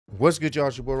What's good, y'all?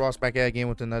 It's your boy Ross back at again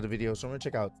with another video. So I'm gonna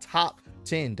check out top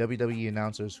 10 WWE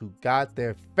announcers who got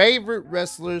their favorite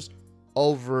wrestlers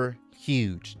over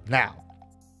huge. Now,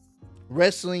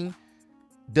 wrestling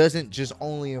doesn't just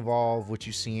only involve what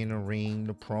you see in the ring,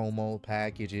 the promo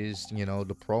packages, you know,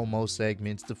 the promo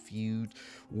segments, the feud.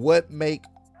 What make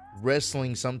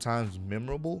wrestling sometimes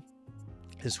memorable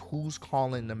is who's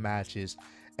calling the matches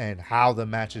and how the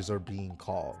matches are being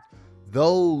called.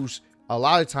 Those a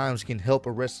lot of times can help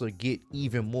a wrestler get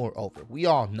even more over. We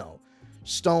all know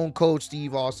Stone Cold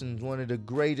Steve Austin is one of the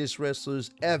greatest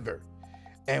wrestlers ever.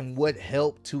 And what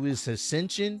helped to his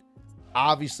ascension?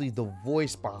 Obviously, the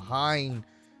voice behind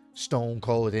Stone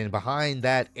Cold and behind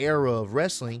that era of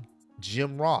wrestling,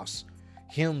 Jim Ross.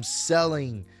 Him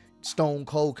selling Stone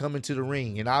Cold coming to the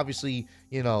ring. And obviously,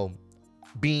 you know,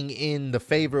 being in the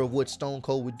favor of what Stone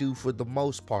Cold would do for the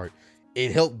most part.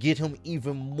 It helped get him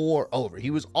even more over.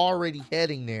 He was already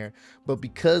heading there, but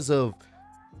because of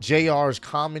JR's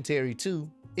commentary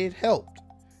too, it helped.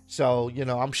 So, you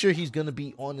know, I'm sure he's going to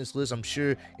be on this list. I'm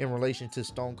sure in relation to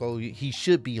Stone Cold, he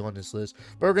should be on this list.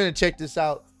 But we're going to check this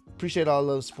out. Appreciate all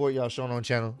the support y'all showing on the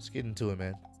channel. Let's get into it,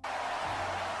 man.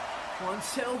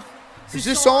 Is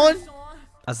this on?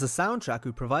 As the soundtrack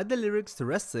who provide the lyrics to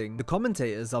wrestling, the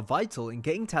commentators are vital in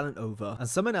getting talent over, and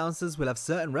some announcers will have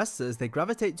certain wrestlers they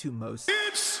gravitate to most.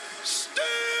 It's Sting!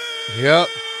 Yep.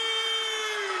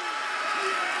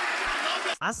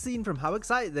 As seen from how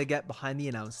excited they get behind the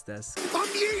announce desk. I'm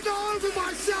yeeting all over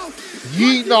myself!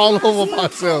 Yeeting all over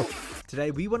myself.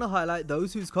 Today we want to highlight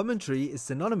those whose commentary is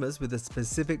synonymous with a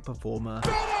specific performer.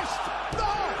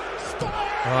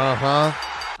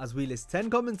 As we list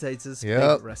 10 commentators'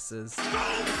 favorite wrestlers.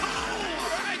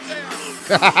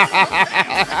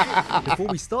 Before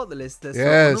we start the list, there's some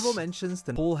honorable mentions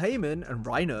to Paul Heyman and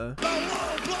Rhino.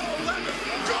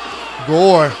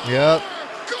 Gore, yep.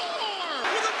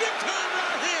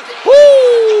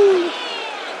 Woo!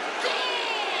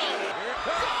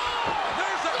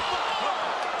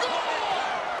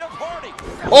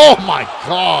 Oh my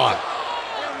God!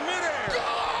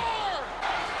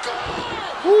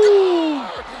 Woo!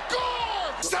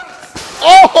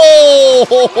 Oh!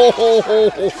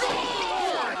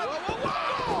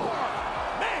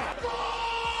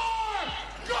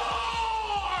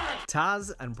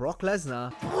 Taz and Brock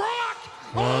Lesnar.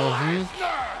 Well,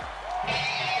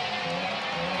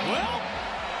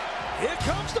 here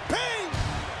comes the pain.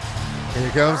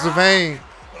 Here comes the pain.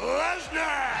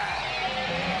 Lesnar.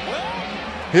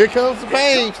 Well, Here comes the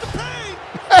pain. here comes the pain.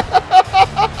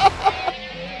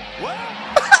 Well,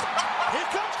 here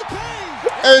comes the pain.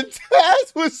 And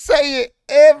Taz would say it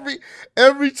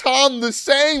every time the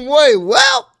same way.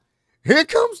 Well, here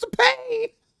comes the pain.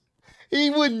 He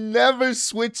would never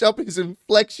switch up his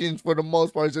inflections for the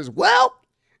most part. He says, well,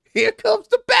 here comes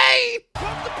the pain. Here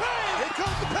comes the pain. Here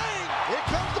comes the pain. Here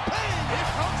comes the pain. Here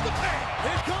comes the pain.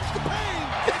 Here comes the pain.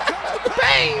 Here comes the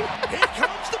pain. Here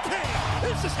comes the pain.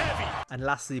 This is heavy. And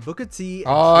lastly, Booker T.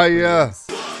 And Oh, Trick yeah. Williams.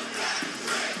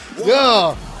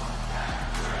 Yeah.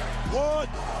 What?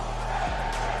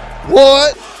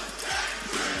 What?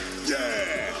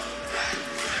 Yeah.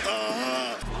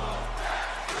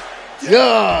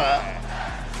 Yeah.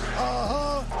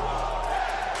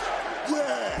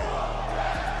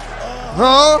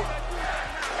 Huh?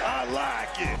 I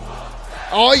like it.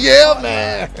 Oh, yeah,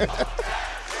 man.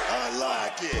 I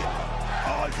like it.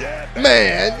 Oh, yeah, man.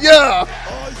 Man, yeah.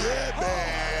 Oh, yeah,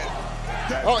 man.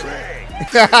 That's Oh. big.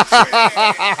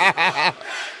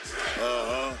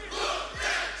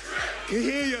 Can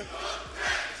hear you.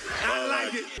 I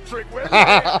like it. Trick Williams.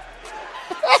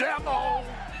 Jam on.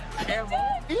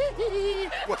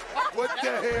 What the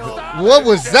hell? What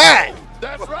was that?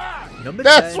 That's right. Number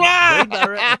That's 10, right. Wade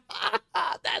Barrett.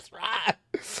 That's right.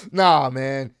 Nah,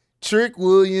 man. Trick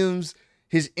Williams,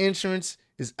 his entrance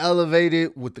is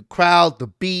elevated with the crowd, the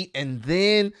beat, and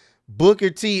then Booker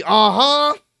T.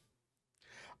 Oh,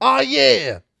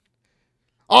 yeah.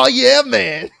 Oh, yeah,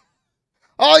 man.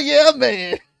 Oh, yeah,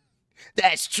 man.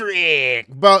 That's Trick.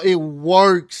 Bro, it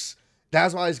works.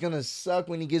 That's why it's going to suck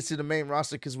when he gets to the main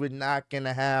roster, because we're not going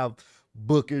to have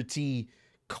Booker T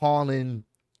calling,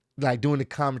 like doing the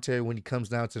commentary when he comes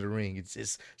down to the ring.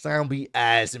 It's not going to be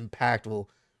as impactful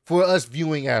for us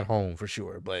viewing at home for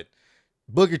sure. But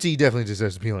Booker T definitely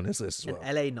deserves to be on this list as well.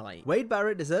 And LA Knight. Wade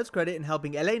Barrett deserves credit in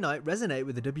helping LA Knight resonate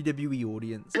with the WWE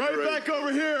audience. Right back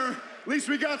over here. At least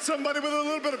we got somebody with a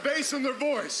little bit of bass in their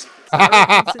voice. Barrett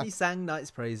constantly sang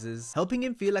Knight's praises, helping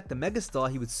him feel like the megastar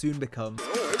he would soon become.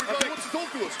 Oh, here we go. Talk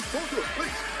to us,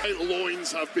 please. My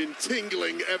loins have been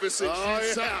tingling ever since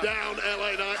you sat down,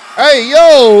 LA Knight. Hey,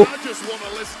 yo! I just want to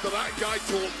listen to that guy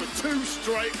talk for 2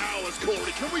 straight hours,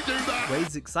 Corey. Can we do that?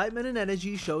 Wade's excitement and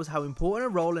energy shows how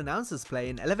important a role announcers play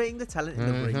in elevating the talent in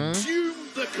the ring. Tune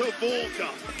the Kavorka.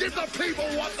 Give the people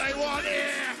what they want.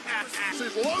 Yeah. This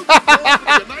is Logan Paul for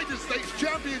the United States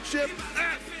Championship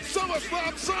at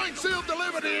SummerSlam. Signed, sealed,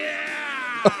 delivered.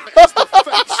 Yeah. He's the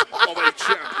face of a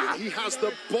champion. He has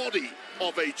the body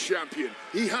of a champion.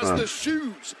 He has the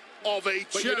shoes of a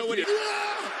champion. You know what? And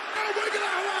we're gonna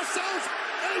have ourselves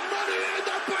a Money in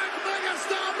the Bank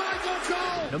megastar, Michael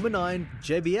Cole. Number 9,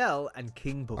 JBL and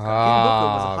King Booker. King Booker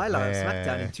was a highlight of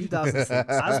SmackDown in 2006,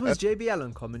 as was JBL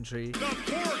on commentary. The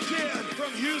poor kid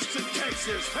from Houston,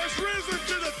 Texas has risen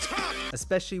to the top.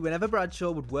 Especially whenever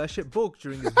Bradshaw would worship Book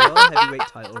during his World Heavyweight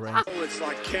title reign. Oh, it's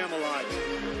like Camelot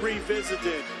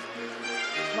revisited.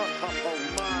 Oh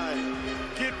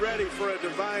my. Get ready for a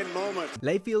divine moment.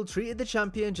 Layfield treated the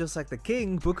champion just like the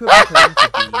King Booker proclaimed to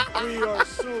be. We are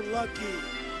so lucky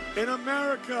in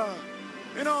America,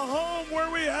 in a home where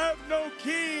we have no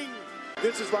king.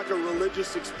 This is like a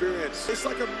religious experience. It's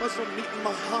like a Muslim meeting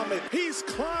Muhammad. He's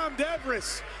climbed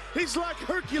Everest. He's like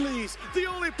Hercules, the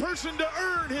only person to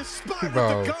earn his spot with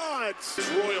the gods. It's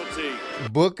royalty.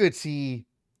 Booker T,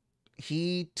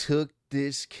 he took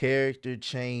this character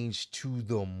change to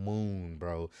the moon,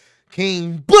 bro.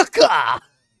 King Booker!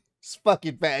 It's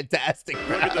fucking fantastic,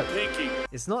 bro. Look at the pinky.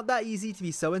 It's not that easy to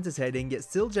be so entertaining yet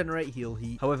still generate heel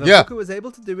heat. However, Yeah. Booker was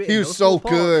able to do it He in was no so small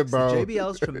part good, thanks to bro.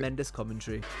 JBL's tremendous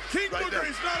commentary. King Booker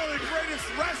is not only the greatest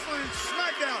wrestler in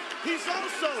SmackDown, he's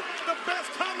also the best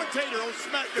commentator on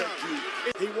SmackDown.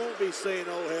 He won't be saying,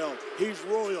 oh hell, he's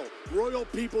royal. Royal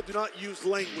people do not use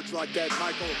language like that,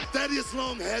 Michael. Thaddeus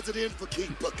Long has it in for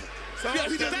King Booker.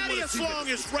 Thaddeus Long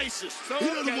is racist. He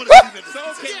doesn't want to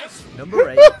see that. Number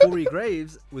 8, Corey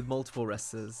Graves with multiple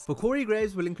wrestlers. For Corey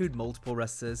Graves will include multiple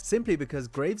wrestlers, simply because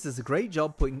Graves does a great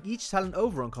job putting each talent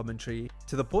over on commentary,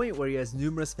 to the point where he has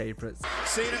numerous favorites.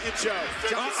 Cena and Joe.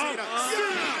 John Cena.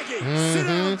 Sit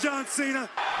down, John Cena.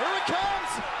 Here it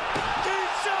comes.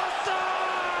 Kinshasa!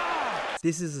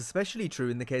 This is especially true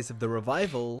in the case of the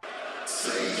Revival,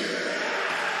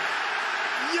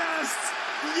 Yes!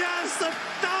 Yes!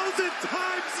 1,000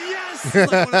 times yes!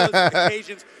 It's like one of those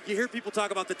occasions you hear people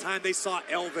talk about the time they saw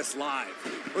Elvis live,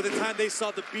 or the time they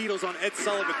saw the Beatles on Ed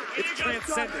Sullivan. It's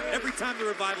transcendent. Every time the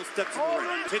Revival steps in the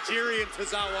ring. Tajiri and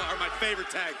Tozawa are my favorite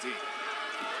tag team.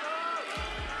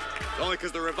 Only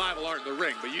because the Revival aren't in the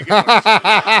ring, but you get what I'm saying.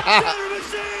 Shatter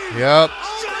Machine! Yep.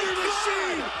 Shatter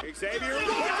Machine! Xavier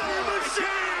Shatter Machine!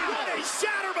 A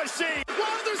Shatter Machine!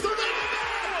 Well, there's the Revival!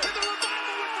 And the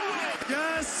Revival!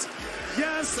 Yes!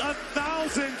 Yes!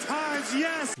 1,000 times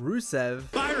yes!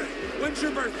 Rusev, Byron, when's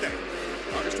your birthday?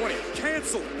 August 20th.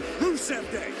 Cancel. Rusev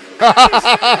Day.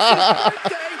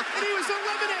 Birthday, and he was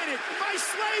eliminated by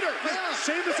Slater.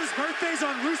 Sheamus' birthday's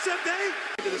on Rusev Day?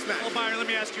 Well, Byron, let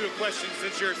me ask you a question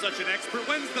since you're such an expert.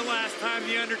 When's the last time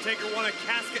The Undertaker won a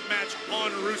casket match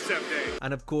on Rusev Day?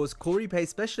 and of course Corey pays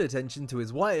special attention to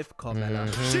his wife, Carmella.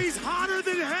 She's hotter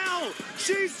than hell.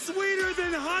 She's sweeter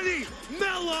than honey.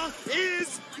 Mella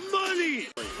is money.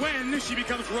 When she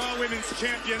becomes Raw Women's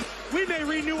Champion, we may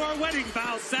renew our wedding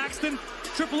vows, Saxton.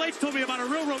 Triple H told me about a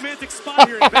real romantic spot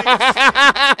here in Vegas.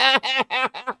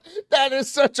 That is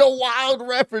such a wild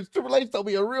reference. Triple H told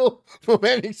me a real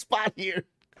romantic spot here.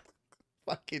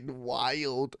 Fucking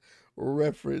wild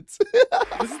reference.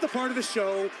 This is the part of the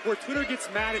show where Twitter gets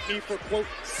mad at me for, quote,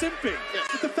 simping.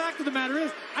 But the fact of the matter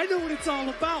is, I know what it's all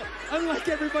about. Unlike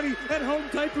everybody at home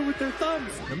typing with their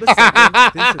thumbs. Number 7, Vince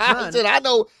I said,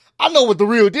 McMahon. I know what the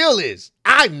real deal is.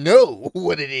 I know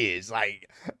what it is. Like,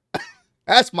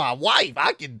 that's my wife.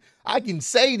 I can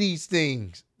say these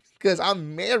things because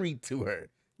I'm married to her.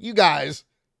 You guys,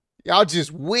 y'all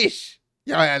just wish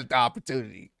y'all had the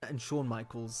opportunity. And Shawn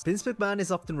Michaels. Vince McMahon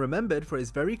is often remembered for his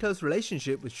very close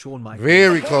relationship with Shawn Michaels.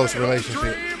 Very close relationship.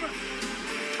 Dream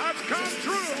has come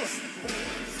true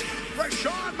for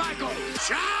Shawn Michaels.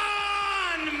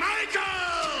 Shawn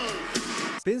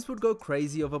Michaels! Vince would go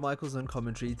crazy over Michaels on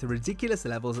commentary to ridiculous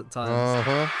levels at times.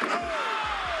 Unbelievable!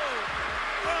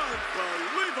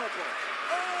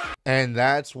 And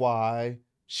that's why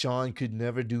Shawn could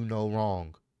never do no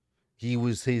wrong. He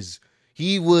was his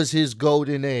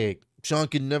golden egg. Shawn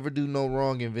could never do no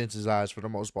wrong in Vince's eyes for the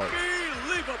most part.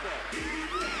 Unbelievable!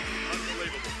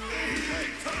 Unbelievable!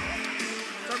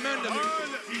 Tremendous!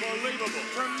 Unbelievable!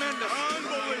 Tremendous!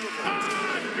 Unbelievable!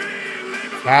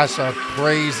 Unbelievable! That's a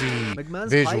crazy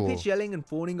McMahon's visual. high-pitched yelling and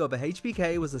fawning over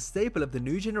HBK was a staple of the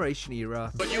New Generation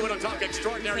era. But you want to talk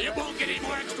extraordinary? You won't get any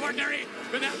more extraordinary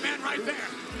than that man right there,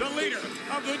 the leader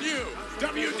of the new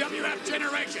WWF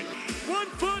generation. 1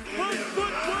 foot, 1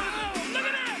 foot, 1. Look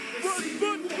at that! 1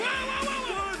 foot, 1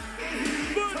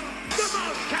 foot, the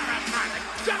most charismatic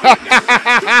WWF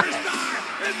superstar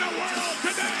in the world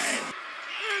today.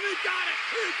 And he got it!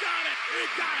 He got it! He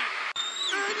got it!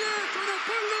 And yeah, for the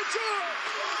Pulitzar!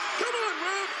 Come on,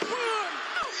 man! Come on!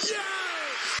 Yeah!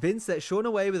 Vince let Shawn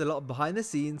away with a lot of behind the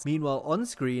scenes. Meanwhile, on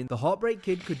screen, the Heartbreak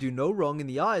Kid could do no wrong in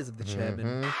the eyes of the chairman.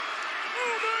 Oh my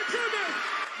goodness!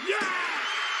 Yes!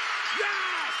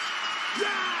 Yes!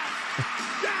 Yes!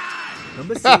 Yes!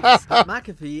 Number 6, Pat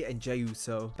McAfee and Jey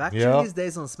Uso. Back during Yep. his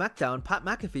days on SmackDown, Pat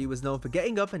McAfee was known for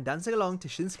getting up and dancing along to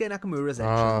Shinsuke Nakamura's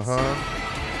entrance.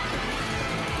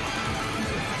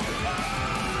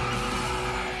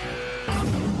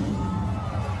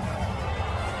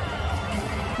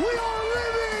 We are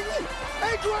living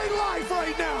a great life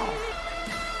right now!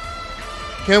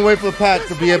 Can't wait for Pat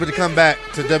to be able to come back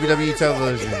to WWE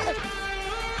television.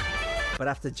 But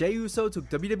after Jey Uso took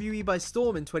WWE by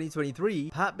storm in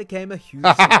 2023, Pat became a huge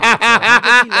supporter,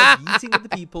 having loved yeeting at the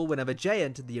people whenever Jey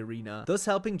entered the arena, thus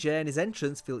helping Jey and his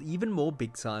entrance feel even more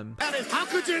big time. How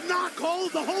could you not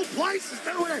hold? The whole place is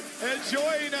doing it!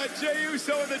 Enjoying Jey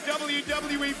Uso and the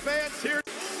WWE fans here.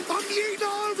 I'm yeeting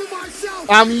all over myself!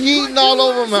 I'm yeeting all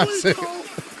over myself.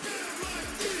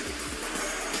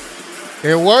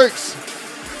 It works.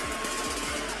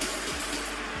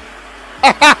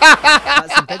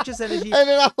 Pat's infectious energy And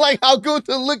then I like how good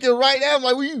to looking right at him.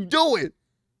 Like, what you doing?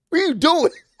 What you doing?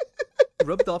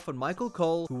 rubbed off on Michael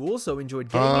Cole, who also enjoyed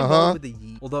getting involved with the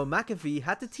yeet, although McAfee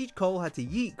had to teach Cole how to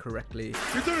yeet correctly.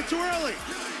 You're doing it too early.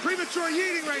 Premature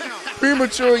yeeting right now.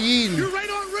 Premature yeeting. You're right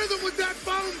on rhythm with that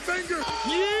foam finger.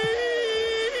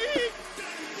 Yeet!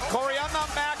 Corey, I'm not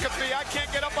McAfee. I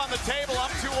can't get up on the table.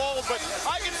 I'm too old, but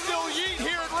I can still yeet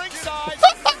here at ringside.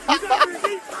 You got your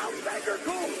yeet foam finger,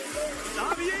 Cole.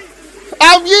 I'm yeet.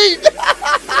 I'm yeet.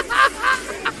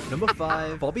 Number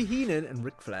 5, Bobby Heenan and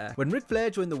Ric Flair. When Ric Flair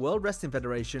joined the World Wrestling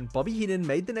Federation, Bobby Heenan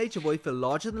made the Nature Boy feel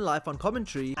larger than life on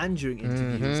commentary and during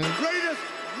interviews. The greatest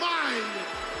mind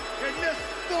in this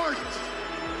sport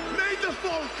made the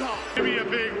phone call. Give me a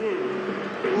big woo.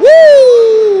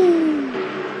 Woo!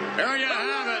 There you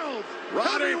have it.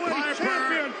 Roddy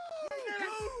Piper.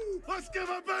 Let's give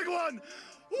a big one.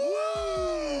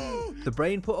 Woo! The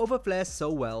Brain put over Flair so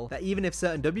well that even if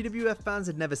certain WWF fans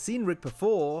had never seen Rick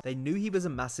before, they knew he was a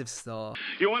massive star.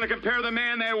 You want to compare the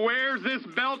man that wears this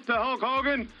belt to Hulk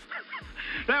Hogan?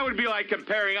 That would be like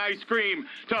comparing ice cream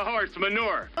to horse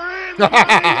manure. We're in the money,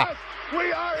 yes.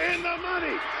 We are in the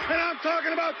money. And I'm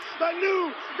talking about the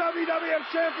new WWF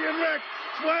champion, Ric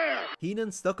Flair.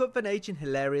 Heenan stuck up for Nate in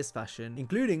hilarious fashion,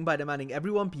 including by demanding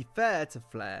everyone be fair to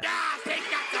Flair.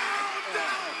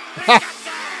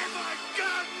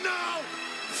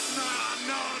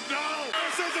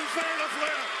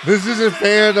 This isn't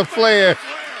fair to Flair.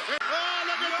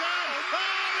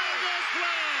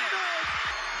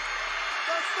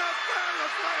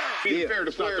 Being fair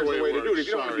to Flair is the way to do it. If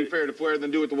you don't want to be fair to Flair, then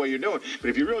do it the way you're doing.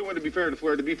 But if you really want to be fair to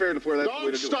Flair, that's the way to do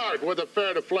it. Don't start with a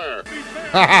fair to Flair.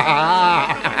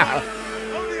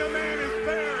 Only a man as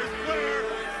fair as Flair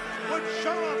would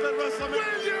show up at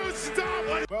WrestleMania. Will you stop?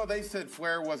 Well, they said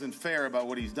Flair wasn't fair about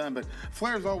what he's done, but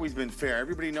Flair's always been fair.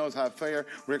 Everybody knows how fair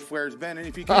Ric Flair's been, and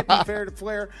if you can't be fair to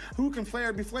Flair, who can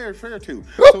Flair be fair to? So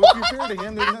if you're fair to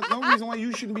him, there's no reason why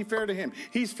you shouldn't be fair to him.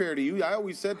 He's fair to you. I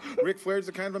always said Ric Flair's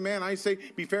the kind of a man I say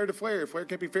be fair to Flair. If Flair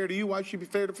can't be fair to you, why should you be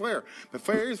fair to Flair? But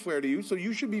Flair is fair to you, so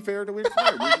you should be fair to Ric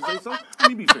Flair. Would you say so? Let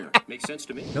me be fair. Makes sense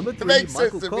to me. Number 3, makes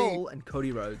sense Michael to Cole and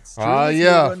Cody Rhodes. Ah, During his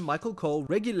yeah. heel run, Michael Cole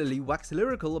regularly waxed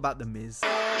lyrical about The Miz.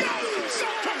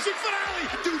 Showcasing finale.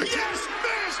 Dude, yes,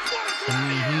 Miz. What a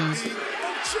great year.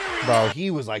 Bro,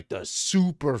 he was like the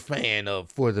super fan of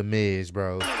For the Miz,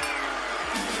 bro. Look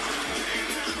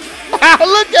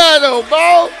at him,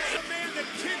 bro. The man that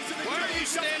kids in the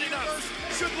WWE universe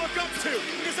should look up to.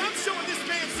 Because I'm showing this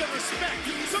man some respect.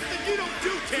 Something you don't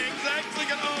do, King. Actually,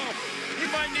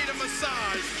 he might need a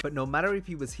massage. But no matter if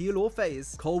he was heel or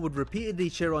face, Cole would repeatedly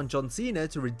cheer on John Cena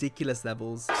to ridiculous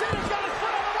levels. Cena's got his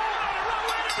foot on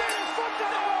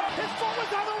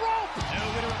the rope.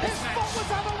 His foot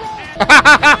was on the rope.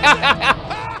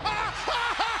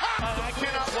 I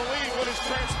cannot believe what has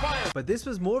transpired. fired. But this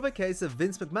was more of a case of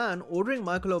Vince McMahon ordering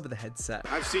Michael over the headset.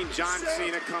 I've seen John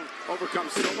Cena overcome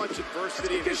so much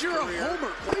adversity in his Because you're career. a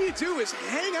homer. What do you do is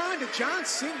hang on to John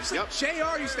Cena. Just like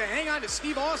JR used to hang on to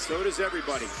Steve Austin. So does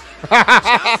everybody.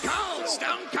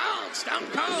 Stone Cold.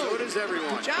 So does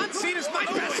everyone. John Cena's my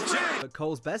best friend. But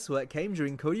Cole's best work came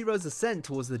during Cody Rhodes' ascent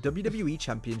towards the WWE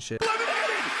Championship.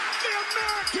 Eliminating the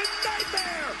American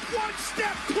Nightmare. One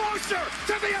step closer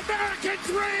to the American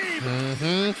Dream.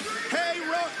 Hey,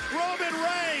 Roman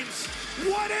Reigns,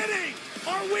 what inning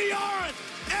are we on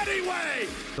anyway?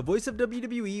 The voice of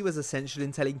WWE was essential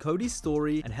in telling Cody's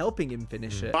story and helping him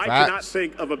finish it. I cannot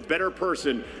think of a better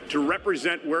person to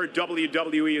represent where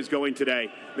WWE is going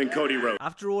today than Cody Rhodes.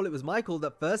 After all, it was Michael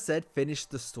that first said, "Finish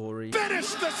the story."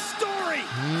 Finish the story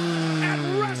at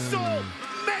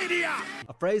WrestleMania.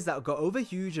 A phrase that got over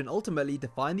huge and ultimately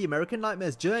defined the American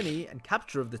Nightmare's journey and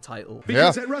capture of the title.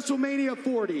 Because at WrestleMania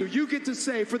 40, you get to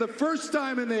say for the first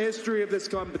time in the history of this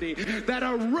company that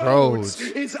a Rhodes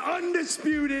is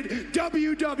undisputed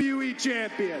WWE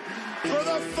champion. For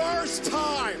the first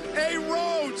time, a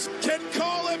Rhodes can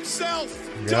call himself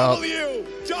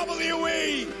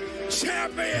WWE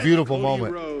champion. Beautiful Cody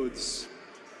moment. Rhodes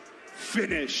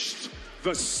finished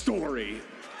the story.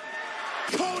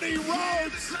 Cody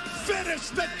Rhodes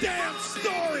finished the damn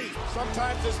story.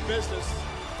 Sometimes this business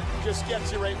just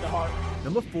gets you right in the heart.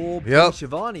 Number 4, Yep.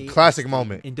 Schiavone. Classic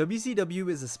moment. In WCW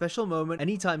is a special moment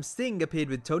anytime Sting appeared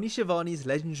with Tony Schiavone's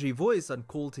legendary voice on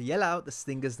call to yell out the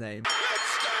Stinger's name. He's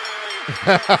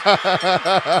alive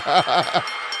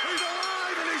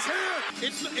and he's here.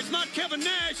 It's not Kevin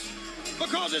Nash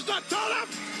because it's not tall enough.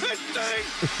 It's Sting.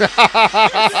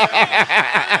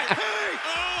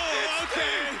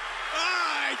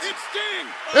 It's Sting.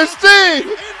 It's Sting.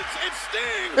 It's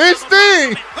Sting. It's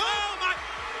Sting. Oh my!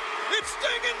 It's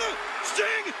Sting in the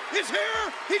Sting is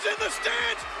here. He's in the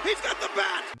stands. He's got the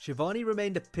bat. Schiavone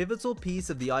remained a pivotal piece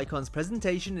of the Icon's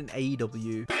presentation in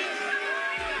AEW.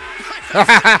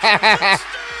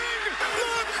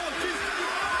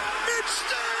 It's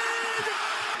Sting.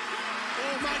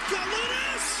 Oh my God! Look at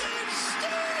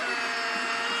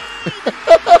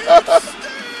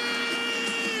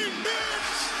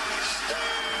this. It's Sting.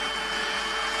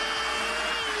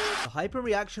 The hyper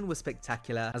reaction was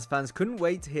spectacular, as fans couldn't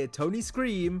wait to hear Tony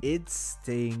scream, "It's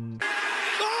Sting!"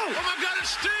 Oh my God! It's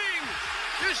Sting.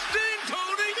 It's Sting,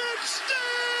 Tony. It's Sting.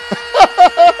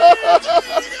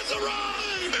 Sting has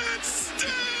arrived. It's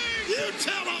Sting. You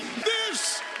tell him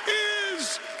this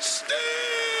is Sting.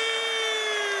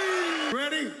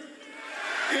 Ready?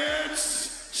 It's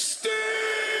Sting.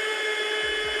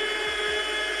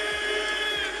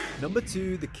 Number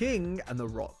 2, The King and The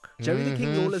Rock. Jerry the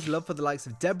King Lawler's love for the likes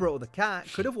of Deborah or the Cat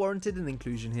could have warranted an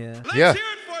inclusion here. Let's Yeah. hear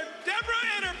it for Deborah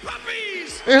and her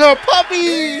puppies. And her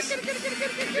puppies.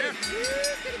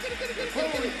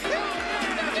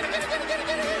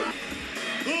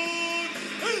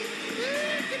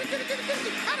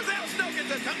 How does Al Snow get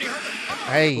the company hurt?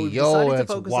 Hey, But we've yo, decided to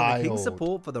that's focus on the King's wild.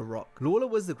 support for The Rock. Lawler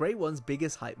was the Great One's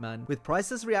biggest hype man, with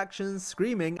priceless reactions,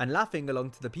 screaming, and laughing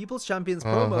along to the People's Champions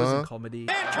promos and comedy. He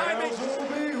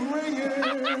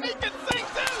can sing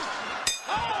too.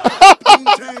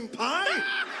 Poontang pie?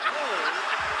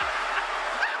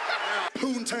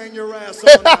 Poontang your ass on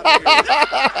out of here.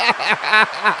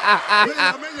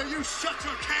 Amelia, you shut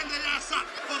your candy ass up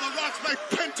for the Rock's make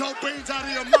pinto beans out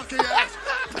of your monkey ass.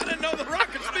 I didn't know the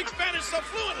Rock could speak Spanish so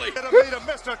fluently. Gonna be to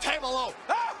Mr. Tamalo.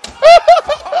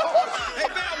 Hey,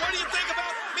 Val, what do you think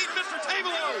about meeting Mr.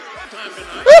 Tablo? Time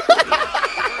tonight.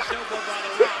 First elbow by the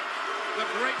Rock, the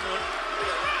great one.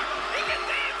 He can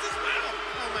dance as well.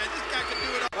 Oh man, this guy can do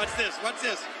it all. What's this? What's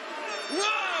this?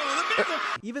 Whoa, the big one.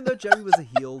 Even though Jerry was a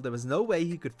heel, there was no way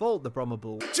he could fault the Brahma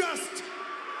Bull. Just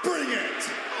bring it.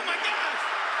 Oh my gosh!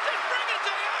 Just bring it,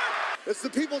 JR! It's the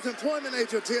People's Employment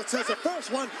Agency. It says the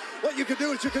first one, what you could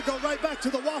do is you could go right back to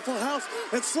the Waffle House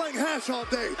and sling hash all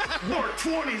day. Or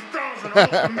 20,000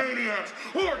 Hulkamaniacs,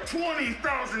 or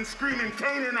 20,000 screaming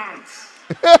Canaanites.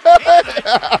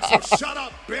 So shut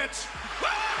up, bitch.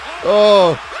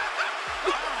 Oh.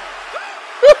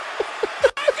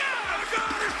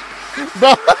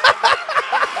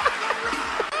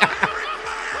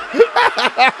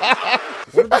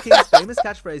 One of the King's famous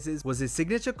catchphrases was his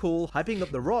signature call, hyping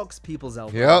up The Rock's People's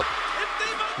Elbow. Yep.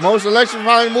 Most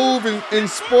electrifying move in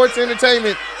sports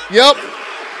entertainment. Yep. The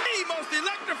most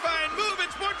electrifying move in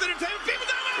sports entertainment. People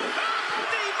don't know.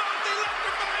 The most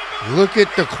electrifying move. Look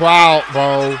at the crowd,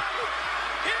 bro. Here it is,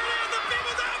 the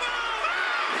People's Elbow.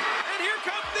 And here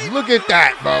comes the Look most at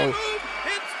that, bro. electrifying move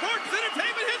in sports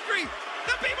entertainment history.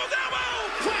 The People's Elbow.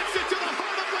 Claps it to the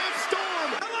heart of Lance Storm.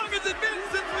 How long has it been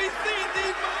since we've seen the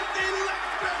most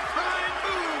electrifying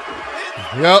move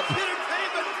Yep.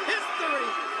 Entertainment history.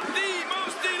 The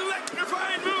most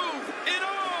electrifying move in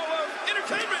all of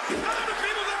entertainment. How do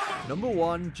people know? Number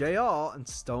 1, JR and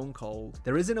Stone Cold.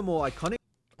 There isn't a more iconic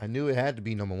I knew it had to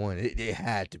be number one. It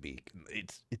had to be.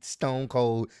 It's Stone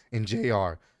Cold and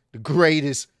JR, the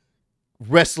greatest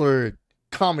wrestler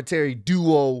commentary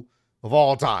duo of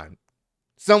all time.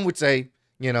 Some would say,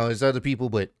 you know, there's other people,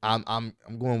 but I'm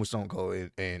going with Stone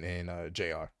Cold and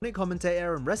JR.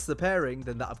 commentator and wrestler pairing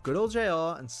than that of good old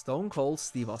JR and Stone Cold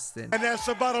Steve Austin. And that's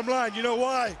the bottom line. You know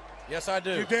why? Yes, I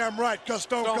do. You're damn right, because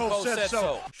Stone Cold said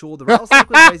so. Sure, the Rattlesnake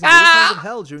was raising all kinds of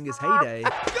hell during his heyday.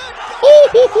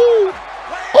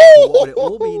 What would it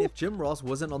all mean if Jim Ross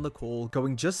wasn't on the call,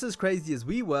 going just as crazy as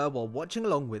we were while watching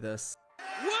along with us?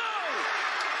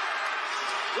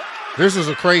 This is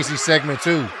a crazy segment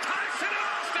too.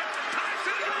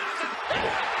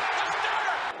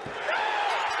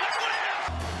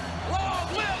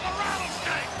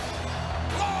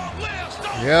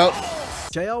 Yep.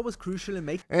 JR was crucial in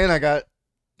making And I got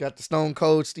the Stone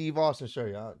Cold Steve Austin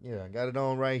shirt. Yeah, I got it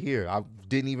on right here. I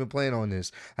didn't even plan on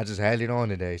this. I just had it on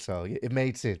today, so it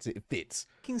made sense. It fits.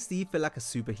 Steve feel like a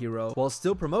superhero while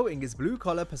still promoting his blue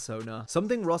collar persona,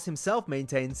 something Ross himself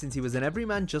maintained since he was an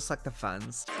everyman just like the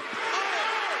fans. Stone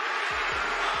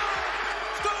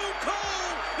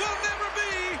Cold will never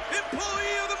be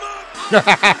employee of the month.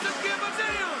 Just give a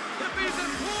damn if he's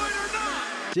employed or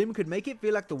not. Jim could make it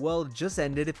feel like the world just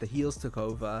ended if the heels took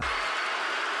over.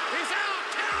 He's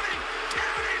out. Count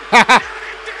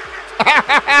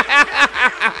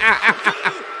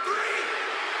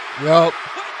him. Yup.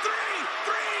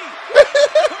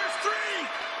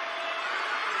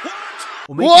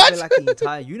 Or make What? it feel like the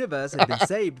entire universe had been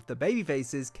saved if the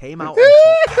babyfaces came out on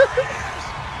top.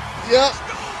 Yep.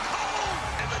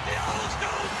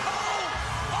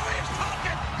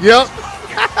 Yep.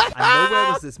 And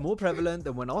nowhere was this more prevalent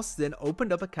than when Austin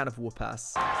opened up a can of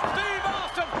whoop-ass. Steve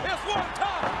Austin is one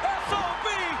tough SOB,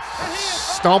 and he is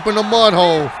Stomping the mud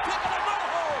hole.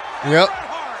 Yep.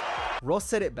 Ross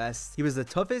said it best. He was the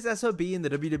toughest SOB in the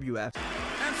WWF.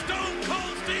 And Stone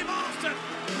Cold Steve Austin is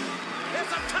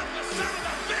the toughest son of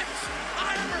a bitch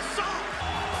I ever saw.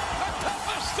 The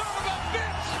toughest son of a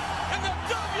bitch in the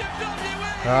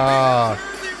WWE. Ah.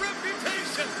 Earns the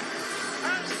reputation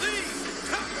as the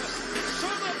toughest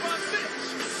son of a bitch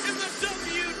in the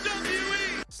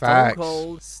WWE. Stone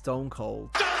Cold, Stone Cold.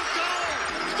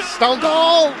 Stone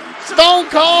Cold. Stone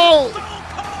Cold.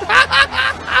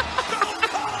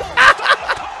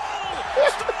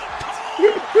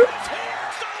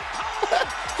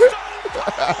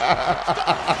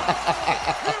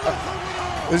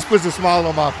 This puts a smile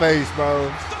on my face,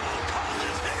 bro.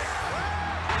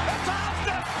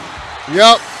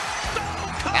 Yep.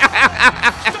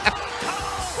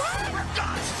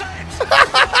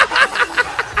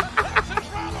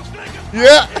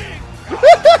 Yeah.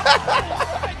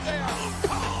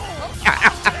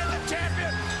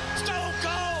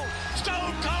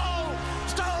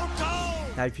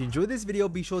 Now, if you enjoyed this video,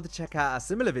 be sure to check out a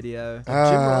similar video of Jim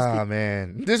Ross.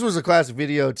 Man, this was a classic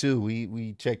video too.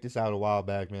 We checked this out a while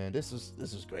back, man. This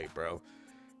is great, bro.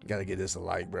 You gotta give this a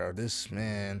like, bro. This,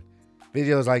 man,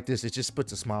 videos like this, it just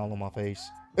puts a smile on my face.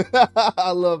 I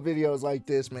love videos like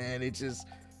this, man. It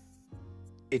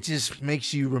just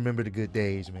makes you remember the good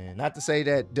days, man. Not to say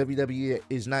that WWE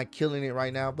is not killing it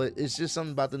right now, but it's just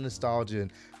something about the nostalgia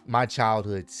and my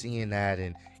childhood, seeing that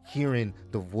and hearing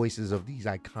the voices of these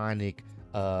iconic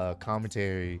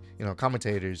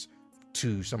commentators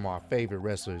to some of our favorite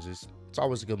wrestlers. It's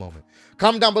always a good moment.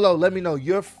 Comment down below, let me know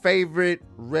your favorite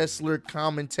wrestler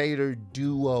commentator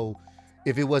duo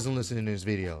if it wasn't listening to this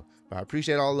video. But I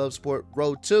appreciate all love, support.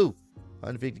 Road to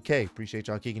 150K. Appreciate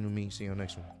y'all kicking with me. See you on the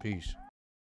next one. Peace.